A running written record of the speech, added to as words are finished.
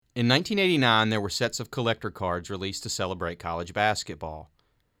In 1989, there were sets of collector cards released to celebrate college basketball.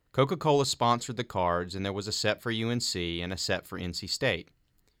 Coca-Cola sponsored the cards, and there was a set for UNC and a set for NC State.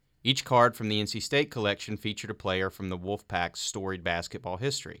 Each card from the NC State collection featured a player from the Wolfpack's storied basketball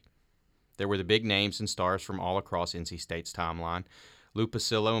history. There were the big names and stars from all across NC State's timeline: Lou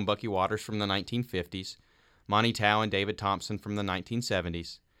Pasillo and Bucky Waters from the 1950s, Monty Tao and David Thompson from the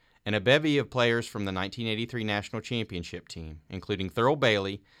 1970s, and a bevy of players from the 1983 National Championship team, including Thurl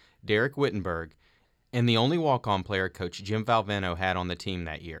Bailey, Derek Wittenberg, and the only walk-on player Coach Jim Valvano had on the team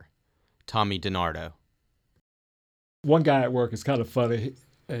that year, Tommy DiNardo. One guy at work is kind of funny.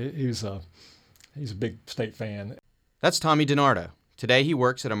 He's a big State fan. That's Tommy DiNardo. Today he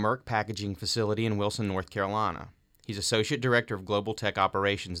works at a Merck packaging facility in Wilson, North Carolina. He's Associate Director of Global Tech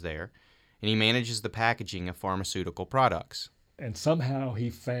Operations there, and he manages the packaging of pharmaceutical products. And somehow he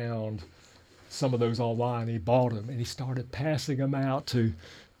found some of those online. He bought them, and he started passing them out to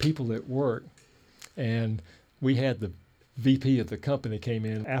people at work. And we had the VP of the company came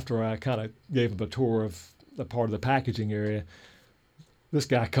in after I kind of gave him a tour of the part of the packaging area. This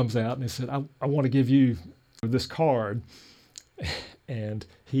guy comes out and he said, I want to give you this card. And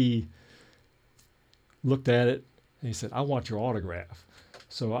he looked at it and he said, I want your autograph.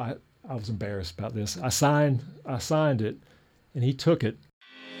 So I was embarrassed about this. I signed it, and he took it.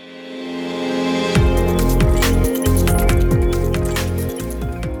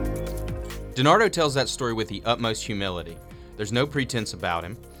 DiNardo tells that story with the utmost humility. There's no pretense about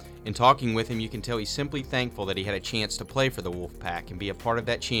him. In talking with him, you can tell he's simply thankful that he had a chance to play for the Wolfpack and be a part of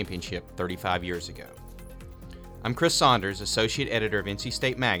that championship 35 years ago. I'm Chris Saunders, Associate Editor of NC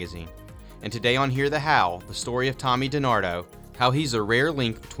State Magazine, and today on Hear the How, the story of Tommy DiNardo, how he's a rare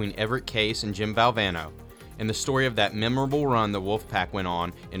link between Everett Case and Jim Valvano, and the story of that memorable run the Wolfpack went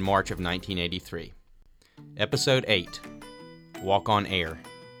on in March of 1983. Episode 8, Walk on Air.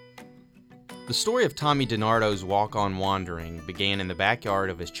 The story of Tommy DiNardo's walk-on wandering began in the backyard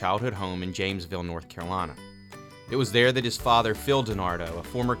of his childhood home in Jamesville, North Carolina. It was there that his father, Phil DiNardo, a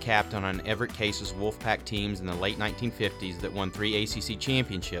former captain on Everett Case's Wolfpack teams in the late 1950s that won 3 ACC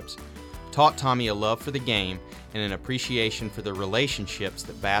championships, taught Tommy a love for the game and an appreciation for the relationships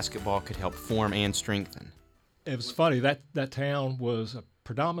that basketball could help form and strengthen. It was funny, that town was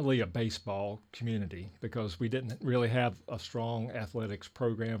predominantly a baseball community because we didn't really have a strong athletics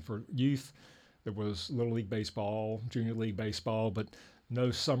program for youth. There was Little League Baseball, Junior League Baseball, but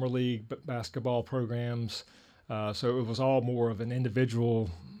no summer league basketball programs. So it was all more of an individual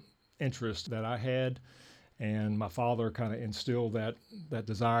interest that I had. And my father kind of instilled that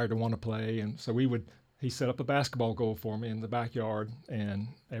desire to want to play. And so he set up a basketball goal for me in the backyard. And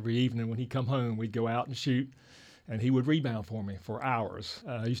every evening when he'd come home, we'd go out and shoot. And he would rebound for me for hours.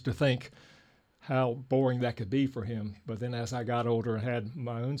 I used to think how boring that could be for him. But then as I got older and had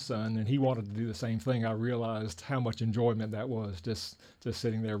my own son and he wanted to do the same thing, I realized how much enjoyment that was, just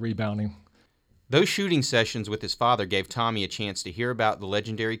sitting there rebounding. Those shooting sessions with his father gave Tommy a chance to hear about the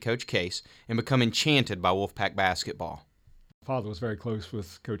legendary Coach Case and become enchanted by Wolfpack basketball. My father was very close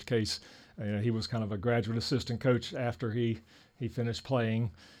with Coach Case. He was kind of a graduate assistant coach after he finished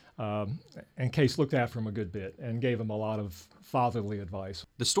playing. And Case looked after him a good bit and gave him a lot of fatherly advice.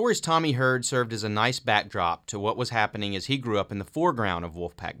 The stories Tommy heard served as a nice backdrop to what was happening as he grew up in the foreground of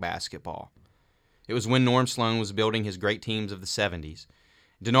Wolfpack basketball. It was when Norm Sloan was building his great teams of the 70s.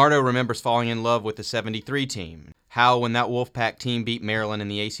 DiNardo remembers falling in love with the 73 team. How, when that Wolfpack team beat Maryland in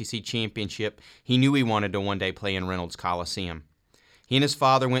the ACC championship, he knew he wanted to one day play in Reynolds Coliseum. He and his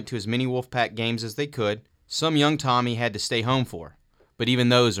father went to as many Wolfpack games as they could. Some young Tommy had to stay home for, but even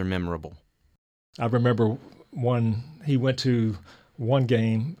those are memorable. I remember he went to one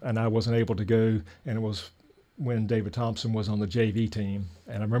game and I wasn't able to go, and it was when David Thompson was on the JV team.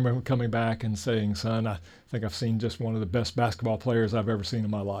 And I remember him coming back and saying, "Son, I think I've seen just one of the best basketball players I've ever seen in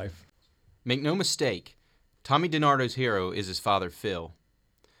my life." Make no mistake, Tommy DiNardo's hero is his father, Phil.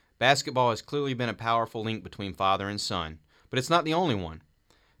 Basketball has clearly been a powerful link between father and son, but it's not the only one.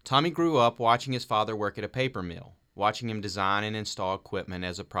 Tommy grew up watching his father work at a paper mill, watching him design and install equipment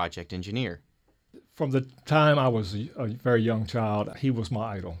as a project engineer. From the time I was a very young child, he was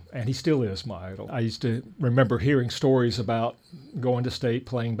my idol, and he still is my idol. I used to remember hearing stories about going to state,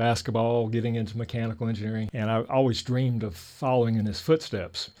 playing basketball, getting into mechanical engineering, and I always dreamed of following in his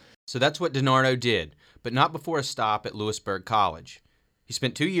footsteps. So that's what DiNardo did, but not before a stop at Lewisburg College. He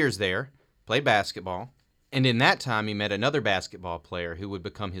spent 2 years there, played basketball, and in that time he met another basketball player who would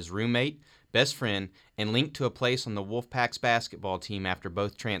become his roommate, best friend, and linked to a place on the Wolfpack's basketball team after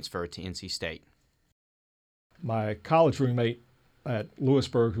both transferred to NC State. My college roommate at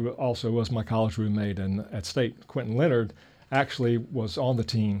Lewisburg, who also was my college roommate and at State, Quentin Leonard, actually was on the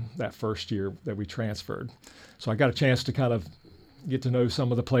team that first year that we transferred. So I got a chance to kind of get to know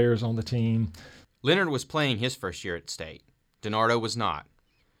some of the players on the team. Leonard was playing his first year at State. DiNardo was not.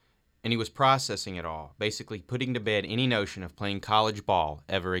 And he was processing it all, basically putting to bed any notion of playing college ball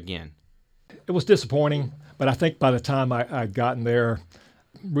ever again. It was disappointing, but I think by the time I'd gotten there,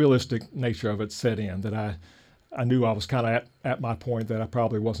 realistic nature of it set in, that I knew I was kind of at my point that I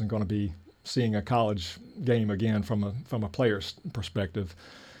probably wasn't going to be seeing a college game again from a player's perspective.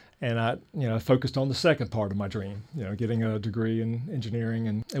 And I focused on the second part of my dream, getting a degree in engineering.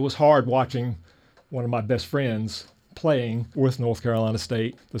 And it was hard watching one of my best friends playing with North Carolina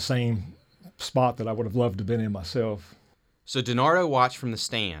State, the same spot that I would have loved to have been in myself. So DiNardo watched from the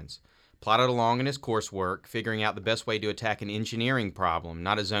stands, plodded along in his coursework, figuring out the best way to attack an engineering problem,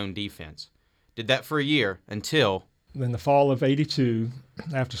 not a zone defense. Did that for a year until... In the fall of '82,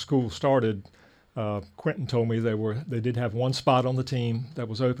 after school started, Quentin told me they did have one spot on the team that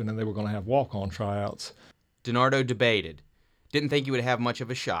was open and they were going to have walk-on tryouts. DiNardo debated. Didn't think he would have much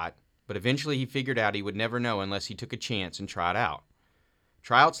of a shot, but eventually he figured out he would never know unless he took a chance and tried out.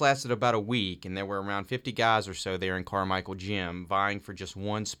 Tryouts lasted about a week, and there were around 50 guys or so there in Carmichael Gym vying for just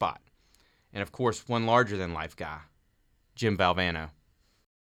one spot. And of course, one larger-than-life guy, Jim Valvano.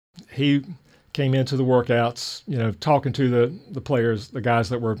 He came into the workouts, talking to the players, the guys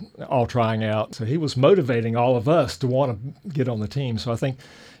that were all trying out. So he was motivating all of us to want to get on the team. So I think,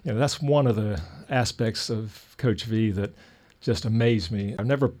 that's one of the aspects of Coach V that just amazed me. I've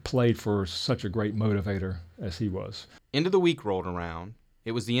never played for such a great motivator as he was. End of the week rolled around.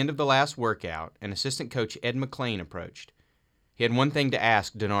 It was the end of the last workout, and assistant coach Ed McClain approached. He had one thing to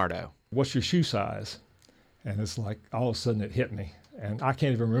ask DiNardo. What's your shoe size? And it's like all of a sudden it hit me. And I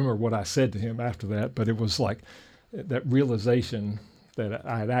can't even remember what I said to him after that, but it was like that realization that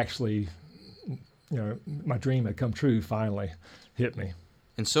I had actually, my dream had come true finally hit me.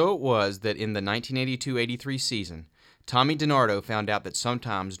 And so it was that in the 1982-83 season, Tommy DiNardo found out that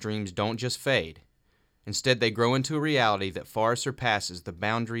sometimes dreams don't just fade. Instead, they grow into a reality that far surpasses the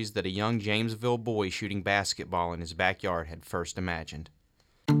boundaries that a young Jamesville boy shooting basketball in his backyard had first imagined.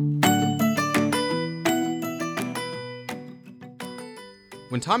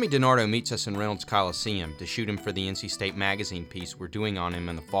 When Tommy DiNardo meets us in Reynolds Coliseum to shoot him for the NC State Magazine piece we're doing on him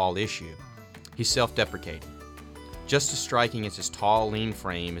in the fall issue, he's self-deprecating. Just as striking as his tall, lean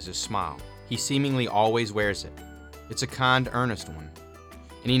frame is his smile. He seemingly always wears it. It's a kind, earnest one.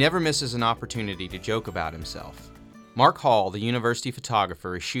 And he never misses an opportunity to joke about himself. Mark Hall, the university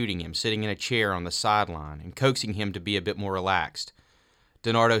photographer, is shooting him, sitting in a chair on the sideline and coaxing him to be a bit more relaxed.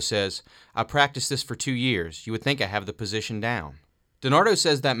 DiNardo says, "I practiced this for 2 years. You would think I have the position down." DiNardo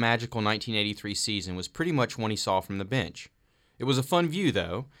says that magical 1983 season was pretty much one he saw from the bench. It was a fun view,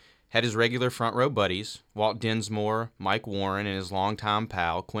 though. Had his regular front row buddies, Walt Dinsmore, Mike Warren, and his longtime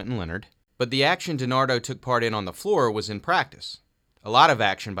pal, Quentin Leonard. But the action DiNardo took part in on the floor was in practice. A lot of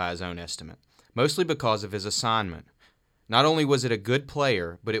action by his own estimate, mostly because of his assignment. Not only was it a good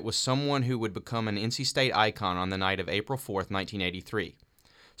player, but it was someone who would become an NC State icon on the night of April 4th, 1983.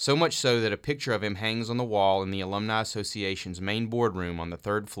 So much so that a picture of him hangs on the wall in the Alumni Association's main boardroom on the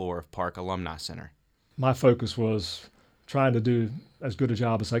 3rd floor of Park Alumni Center. My focus was trying to do as good a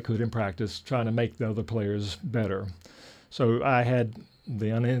job as I could in practice, trying to make the other players better. So I had the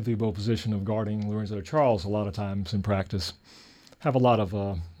unenviable position of guarding Lorenzo Charles a lot of times in practice. Have a lot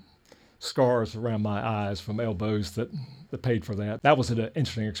of scars around my eyes from elbows that paid for that. That was an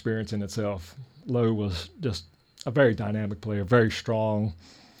interesting experience in itself. Lowe was just a very dynamic player, very strong,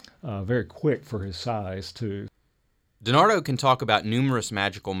 very quick for his size, too. DiNardo can talk about numerous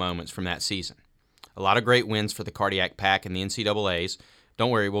magical moments from that season. A lot of great wins for the Cardiac Pack and the NCAAs.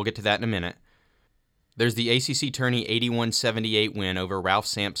 Don't worry, we'll get to that in a minute. There's the ACC Tourney 81-78 win over Ralph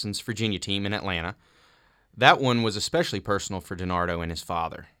Sampson's Virginia team in Atlanta. That one was especially personal for DiNardo and his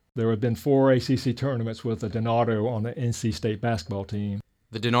father. There have been 4 ACC tournaments with a DiNardo on the NC State basketball team.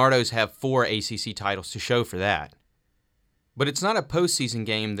 The DiNardos have 4 ACC titles to show for that. But it's not a postseason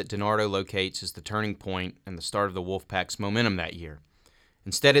game that DiNardo locates as the turning point and the start of the Wolfpack's momentum that year.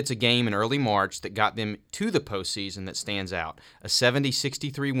 Instead, it's a game in early March that got them to the postseason that stands out, a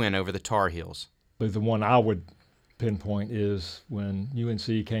 70-63 win over the Tar Heels. The one I would pinpoint is when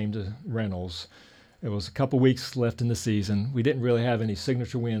UNC came to Reynolds. It was a couple weeks left in the season. We didn't really have any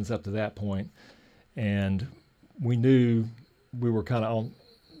signature wins up to that point, and we knew we were kind of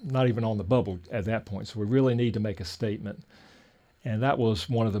not even on the bubble at that point, so we really need to make a statement. And that was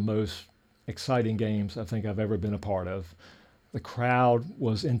one of the most exciting games I think I've ever been a part of. The crowd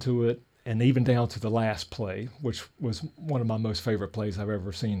was into it, and even down to the last play, which was one of my most favorite plays I've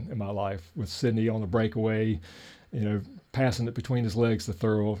ever seen in my life, with Sidney on the breakaway, passing it between his legs to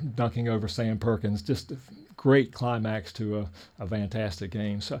Thurl, dunking over Sam Perkins. Just a great climax to a fantastic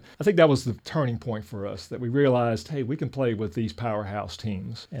game. So I think that was the turning point for us, that we realized, hey, we can play with these powerhouse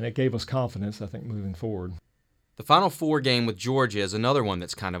teams. And it gave us confidence, I think, moving forward. The Final Four game with Georgia is another one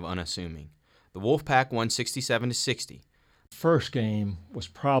that's kind of unassuming. The Wolfpack won 67-60. First game was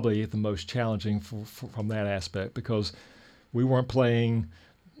probably the most challenging from that aspect, because we weren't playing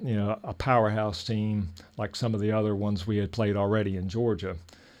a powerhouse team like some of the other ones we had played already in Georgia.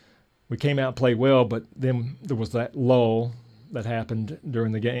 We came out and played well, but then there was that lull that happened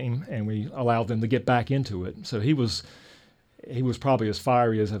during the game, and we allowed them to get back into it. So he was probably as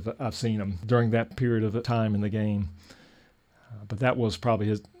fiery as I've seen him during that period of time in the game. But that was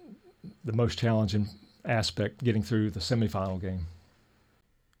probably the most challenging aspect, getting through the semifinal game.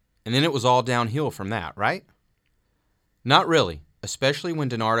 And then it was all downhill from that, right? Not really, especially when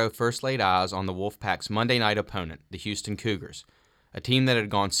DiNardo first laid eyes on the Wolfpack's Monday night opponent, the Houston Cougars, a team that had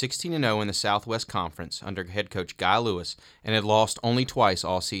gone 16-0 in the Southwest Conference under head coach Guy Lewis and had lost only twice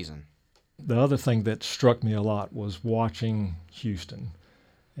all season. The other thing that struck me a lot was watching Houston,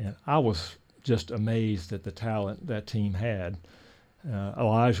 and I was just amazed at the talent that team had.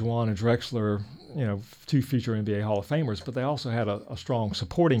 Olajuwon and Drexler, two future NBA Hall of Famers, but they also had a strong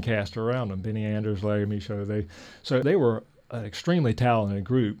supporting cast around them. Benny Anders, Larry Michaud. So they were an extremely talented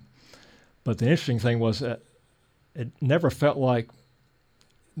group. But the interesting thing was that it never felt like,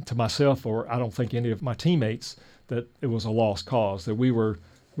 to myself, or I don't think any of my teammates, that it was a lost cause, that we were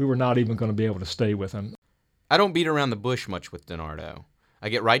not even going to be able to stay with them. I don't beat around the bush much with DiNardo. I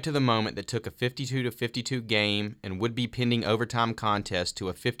get right to the moment that took a 52-52 game and would-be pending overtime contest to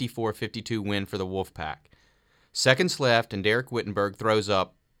a 54-52 win for the Wolfpack. Seconds left, and Derek Wittenberg throws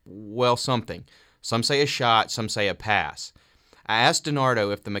up, something. Some say a shot, some say a pass. I asked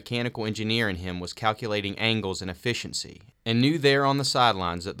DiNardo if the mechanical engineer in him was calculating angles and efficiency, and knew there on the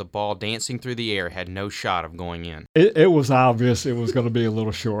sidelines that the ball dancing through the air had no shot of going in. It was obvious it was going to be a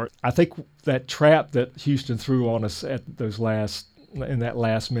little short. I think that trap that Houston threw on us in that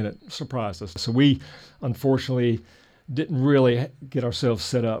last minute surprised us. So we, unfortunately, didn't really get ourselves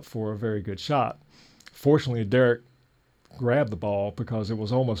set up for a very good shot. Fortunately, Derek grabbed the ball because it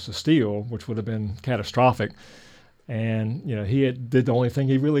was almost a steal, which would have been catastrophic. And, he did the only thing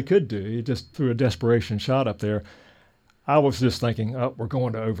he really could do. He just threw a desperation shot up there. I was just thinking, we're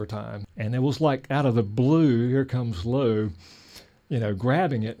going to overtime. And it was like out of the blue, here comes Lowe,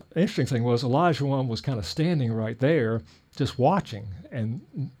 grabbing it. The interesting thing was Olajuwon was kind of standing right there just watching. And,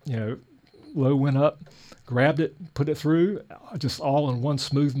 Lowe went up, grabbed it, put it through, just all in one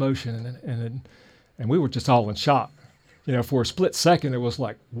smooth motion. And we were just all in shock. For a split second, it was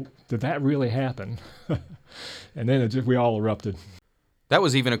like, did that really happen? And then we all erupted. That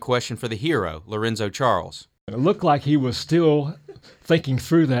was even a question for the hero, Lorenzo Charles. It looked like he was still thinking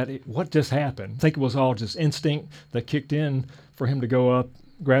through that. What just happened? I think it was all just instinct that kicked in for him to go up,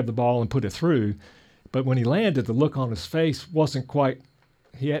 grab the ball, and put it through. But when he landed, the look on his face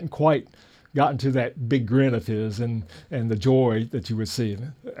he hadn't quite gotten to that big grin of his and the joy that you would see.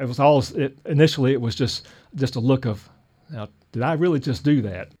 It was initially it was just a look of, now, did I really just do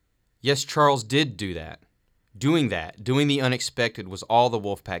that? Yes, Charles did do that. Doing the unexpected was all the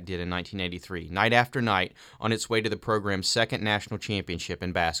Wolfpack did in 1983, night after night, on its way to the program's second national championship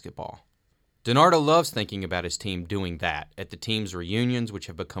in basketball. DiNardo loves thinking about his team doing that at the team's reunions, which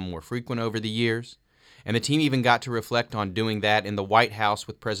have become more frequent over the years, and the team even got to reflect on doing that in the White House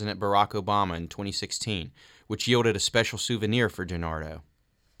with President Barack Obama in 2016, which yielded a special souvenir for DiNardo.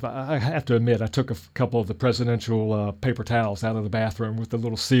 I have to admit, I took a couple of the presidential paper towels out of the bathroom with the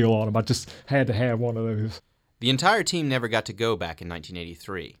little seal on them. I just had to have one of those. The entire team never got to go back in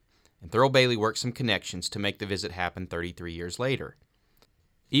 1983, and Thurl Bailey worked some connections to make the visit happen 33 years later.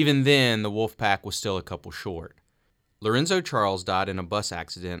 Even then, the Wolfpack was still a couple short. Lorenzo Charles died in a bus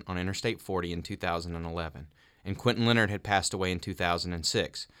accident on Interstate 40 in 2011, and Quentin Leonard had passed away in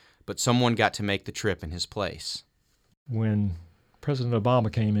 2006, but someone got to make the trip in his place. When President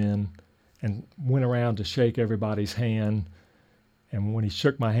Obama came in and went around to shake everybody's hand, and when he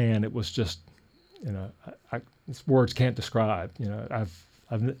shook my hand, it was just, words can't describe.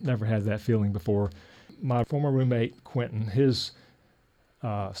 I've never had that feeling before. My former roommate Quentin, his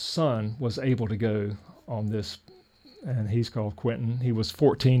son was able to go on this, and he's called Quentin. He was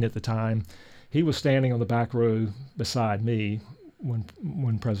 14 at the time. He was standing on the back row beside me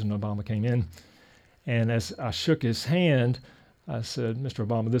when President Obama came in, and as I shook his hand, I said, "Mr.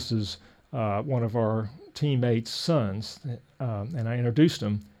 Obama, this is one of our teammates' sons," and I introduced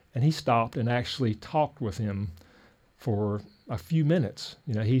him, and he stopped and actually talked with him for a few minutes.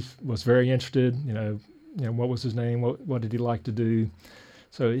 He was very interested, what was his name, what did he like to do.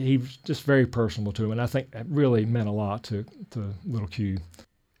 So he was just very personable to him, and I think that really meant a lot to little Q.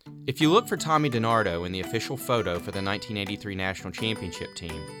 If you look for Tommy DiNardo in the official photo for the 1983 National Championship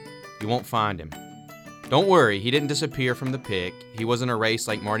team, you won't find him. Don't worry, he didn't disappear from the pic. He wasn't erased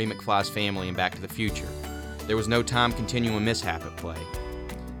like Marty McFly's family in Back to the Future. There was no time continuum mishap at play.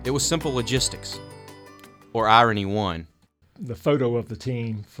 It was simple logistics. Or irony one. The photo of the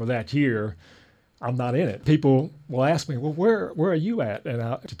team for that year, I'm not in it. People will ask me, well, where are you at? And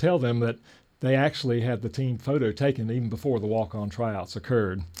to tell them that they actually had the team photo taken even before the walk-on tryouts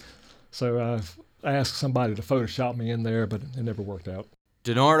occurred. So I asked somebody to Photoshop me in there, but it never worked out.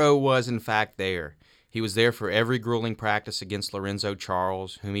 DiNardo was, in fact, there. He was there for every grueling practice against Lorenzo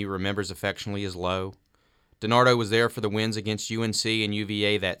Charles, whom he remembers affectionately as Low. DiNardo was there for the wins against UNC and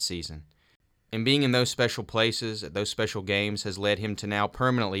UVA that season. And being in those special places at those special games has led him to now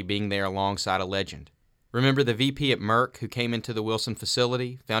permanently being there alongside a legend. Remember the VP at Merck who came into the Wilson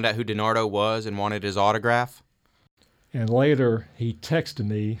facility, found out who DiNardo was, and wanted his autograph? And later he texted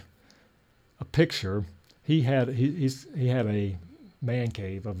me a picture. He had a man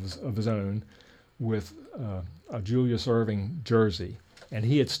cave of his own with a Julius Erving jersey, and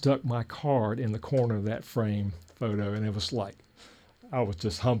he had stuck my card in the corner of that frame photo, and it was like, I was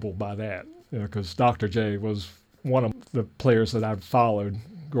just humbled by that, because Dr. J was one of the players that I'd followed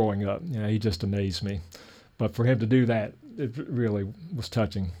growing up. He just amazed me. But for him to do that, it really was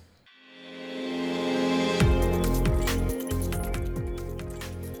touching.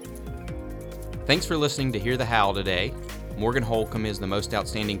 Thanks for listening to Hear the Howl today. Morgan Holcomb is the most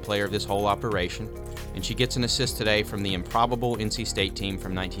outstanding player of this whole operation, and she gets an assist today from the improbable NC State team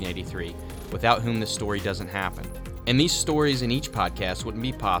from 1983, without whom this story doesn't happen. And these stories in each podcast wouldn't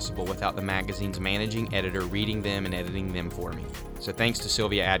be possible without the magazine's managing editor reading them and editing them for me. So thanks to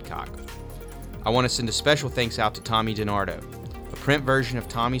Sylvia Adcock. I want to send a special thanks out to Tommy DiNardo. A print version of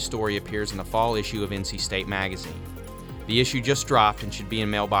Tommy's story appears in the fall issue of NC State magazine. The issue just dropped and should be in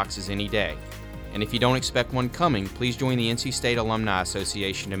mailboxes any day. And if you don't expect one coming, please join the NC State Alumni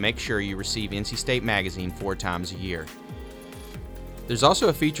Association to make sure you receive NC State magazine 4 times a year. There's also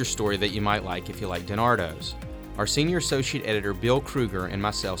a feature story that you might like if you like DiNardo's. Our senior associate editor Bill Kruger and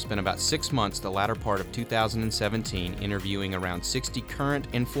myself spent about 6 months the latter part of 2017 interviewing around 60 current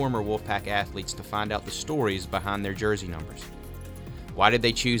and former Wolfpack athletes to find out the stories behind their jersey numbers. Why did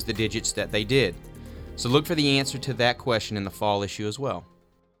they choose the digits that they did? So look for the answer to that question in the fall issue as well.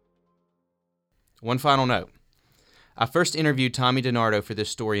 One final note. I first interviewed Tommy DiNardo for this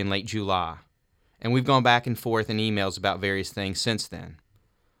story in late July, and we've gone back and forth in emails about various things since then.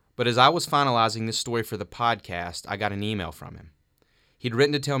 But as I was finalizing this story for the podcast, I got an email from him. He'd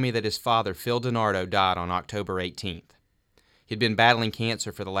written to tell me that his father, Phil DiNardo, died on October 18th. He'd been battling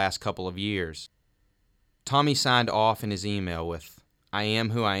cancer for the last couple of years. Tommy signed off in his email with, "I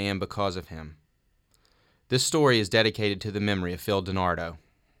am who I am because of him." This story is dedicated to the memory of Phil DiNardo.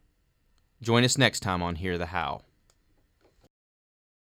 Join us next time on Hear the Howl.